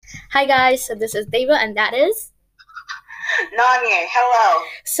Hi guys, so this is Deva and that is Nanye, hello.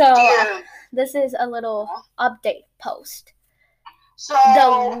 so Dude. this is a little update post. So, The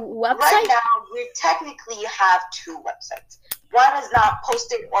right website now, we technically have two websites. One is not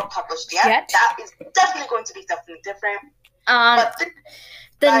posted or published yet. That is definitely going to be definitely different. But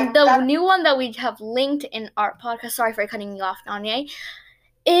the new one that we have linked in our podcast, sorry for cutting you off, Nanye,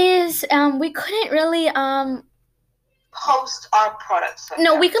 is we couldn't really post our products.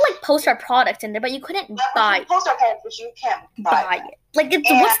 No, we could post our products in there, but you couldn't buy. We post our products, but you can't buy it.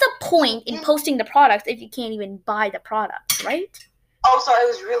 What's the point in posting the products if you can't even buy the products, right? Also, it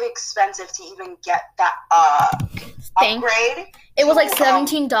was really expensive to even get that upgrade. It was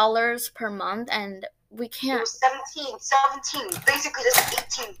 $17 per month, and we can't. It was 17, basically just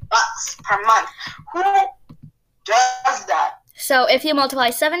 $18 per month. Who does that? So if you multiply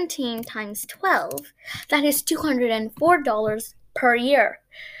 17 times 12, that is $204 per year.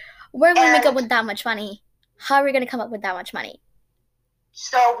 Where are we going to make up with that much money? How are we going to come up with that much money?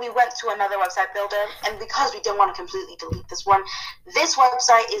 So we went to another website builder, and because we didn't want to completely delete this one, this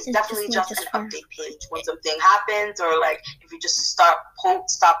website is definitely just an update page. When something happens, or if you just stop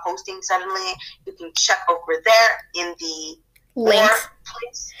posting suddenly, you can check over there in the link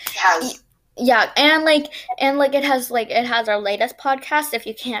place. It has. Yeah, and it has our latest podcast. If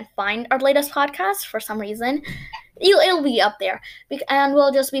you can't find our latest podcast for some reason, it'll be up there, and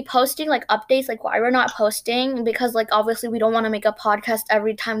we'll just be posting updates, why we're not posting, because obviously we don't want to make a podcast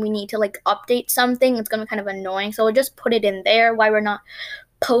every time we need to update something. It's gonna be kind of annoying, so we'll just put it in there why we're not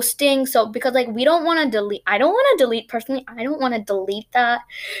posting. So because we don't want to delete. I don't want to delete personally. I don't want to delete that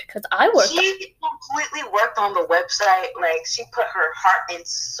because She completely worked on the website. She put her heart and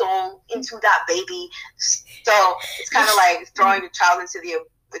soul into that baby. So it's kind of throwing the child into the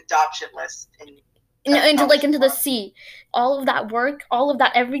adoption list into the sea. All of that work, all of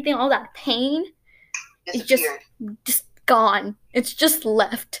that everything, all that pain is just gone. It's just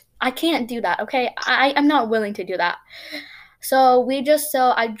left. I can't do that. Okay, I'm not willing to do that. So we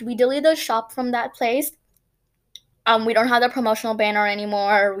deleted the shop from that place. We don't have the promotional banner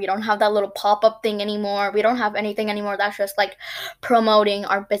anymore. We don't have that little pop-up thing anymore. We don't have anything anymore that's just promoting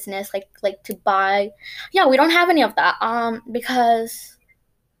our business, to buy. Yeah, we don't have any of that. Because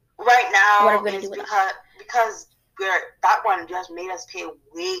right now, what are we gonna do with because that one just made us pay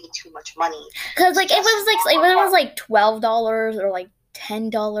way too much money. Because if it was $12 or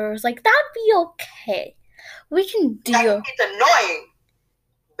 $10, that'd be okay. We can do. It's annoying,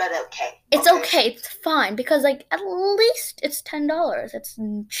 but okay. It's okay. It's fine because at least it's $10. It's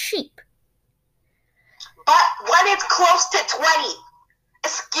cheap. But when it's close to 20,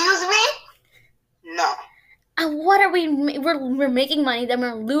 excuse me? No. And what are we're making money, then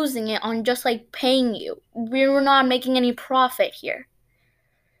we're losing it on just paying you. We're not making any profit here.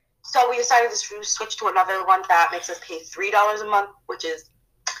 So we decided to switch to another one that makes us pay $3 a month, which is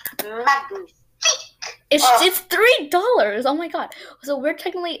magnificent. It's $3. Oh my god. So we're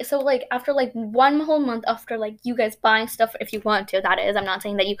technically after 1 whole month after you guys buying stuff, if you want to, that is. I'm not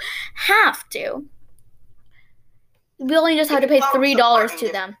saying that you have to. We only just have to pay $3 to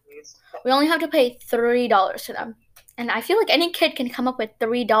them. We only have to pay $3 to them. And I feel any kid can come up with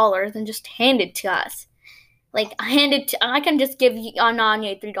 $3 and just hand it to us. I can just give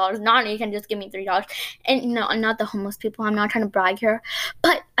Nanye $3. Nanye can just give me $3. And no, not the homeless people. I'm not trying to brag here.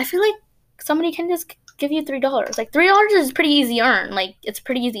 But I feel somebody can just give you $3. $3 is pretty easy earn. It's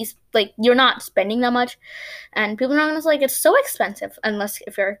pretty easy. You're not spending that much. And people are not gonna it's so expensive. Unless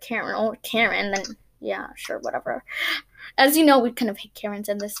if you're Karen, then yeah, sure, whatever. As you know, we kind of hate Karens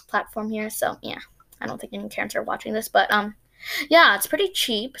in this platform here. So yeah, I don't think any Karens are watching this. But yeah, it's pretty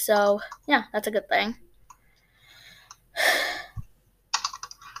cheap. So yeah, that's a good thing.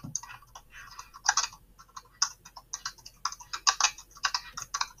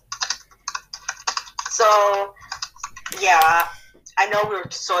 So, yeah, I know we were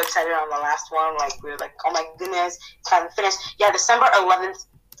so excited on the last one. We were oh my goodness, it's time to finish. Yeah, December 11th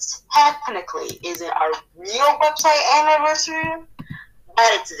technically isn't our real website anniversary, but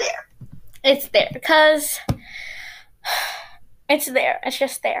it's there. It's there because it's there. It's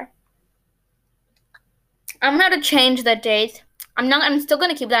just there. I'm going to change the date. I'm still going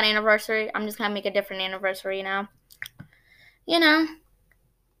to keep that anniversary. I'm just going to make a different anniversary now.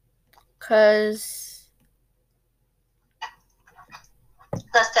 Because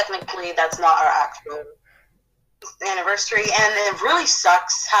technically that's not our actual anniversary, and it really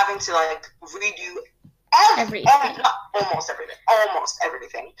sucks having to redo everything. Almost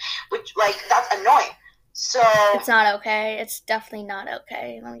everything, which that's annoying. So it's not okay. It's definitely not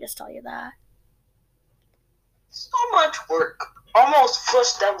okay. Let me just tell you that. So much work. almost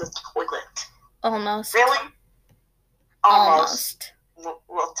flushed down the toilet. Almost. Really? Almost.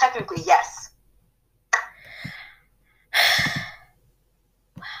 Well, technically, yes.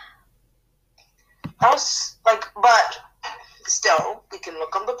 That was like, but still, we can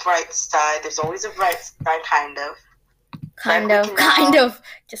look on the bright side. There's always a bright side, kind of. Kind of.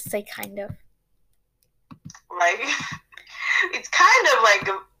 Just say kind of. Like, it's kind of like,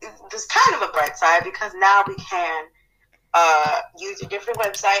 there's kind of a bright side because now we can use a different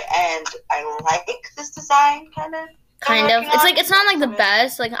website, and I like this design, kind of. It's like, it's not like the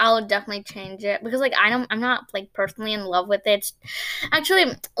best. Like, I'll definitely change it because like I'm not like personally in love with it.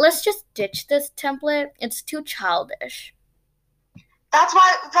 Actually, let's just ditch this template. It's too childish. That's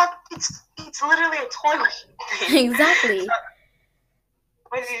why it's literally a toilet. Exactly.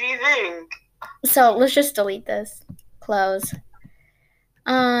 What did you think? So let's just delete this. Close.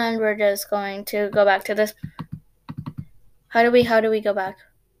 And we're just going to go back to this. How do we go back?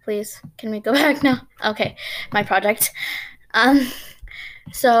 Please, can we go back now? Okay, my project.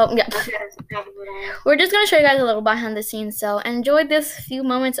 So yeah, we're just gonna show you guys a little behind the scenes. So enjoy this few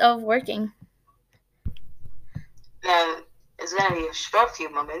moments of working. And it's gonna be a short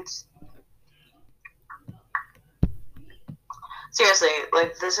few moments. Seriously,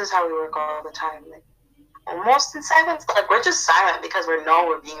 like this is how we work all the time. Like almost in silence. Like we're just silent because we know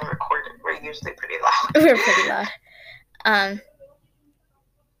we're being recorded. We're usually pretty loud. We're pretty loud.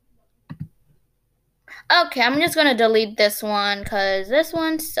 Okay, I'm just gonna delete this one because this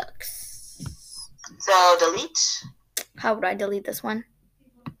one sucks. So delete. How would I delete this one?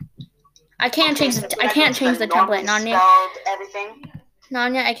 I can't change the template, Nanya. Everything.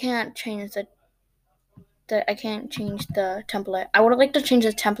 Nanya, I can't change I can't change the template. I would like to change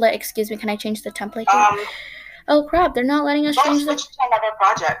the template. Excuse me, can I change the template here? Oh crap, they're not letting us change switch to another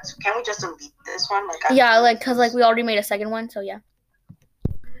project. Can we just delete this one? Cause we already made a second one, so yeah.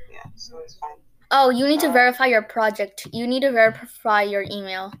 Yeah, so it's fine. Oh, you need to verify your project. You need to verify your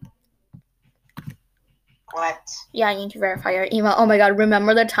email. What? Yeah, you need to verify your email. Oh my god,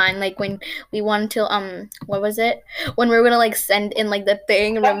 remember the time like when we wanted to what was it? When we were gonna like send in like the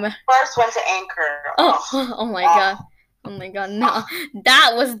thing. First went to Anchor. Oh my god. Oh my god, no.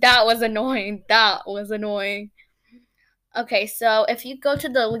 That was annoying. That was annoying. Okay, so if you go to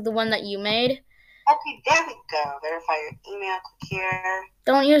the one that you made. Okay, there we go. Verify your email. Click here.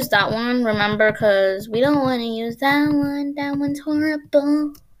 Don't use that one, remember, because we don't want to use that one. That one's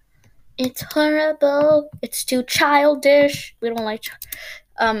horrible. It's horrible. It's too childish. We don't like.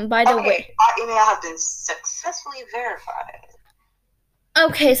 By the way, our email has been successfully verified.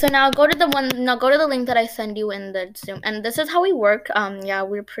 Okay, so now go to the link that I send you in the Zoom, and this is how we work. Yeah,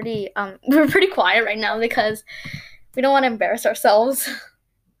 we're pretty quiet right now because we don't want to embarrass ourselves.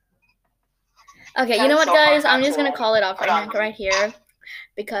 Okay, you know what, guys? I'm just gonna call it off right here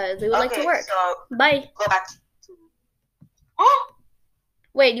because we would like to work. So bye. Go back to.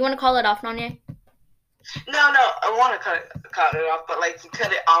 Wait, you want to call it off, Nanya? No, I want to cut it off, but like you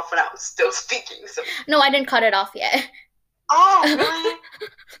cut it off when I was still speaking. So. No, I didn't cut it off yet. Oh,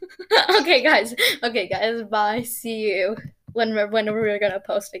 really? Okay, guys. Bye. See you when we're gonna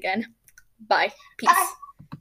post again. Bye. Peace. Bye.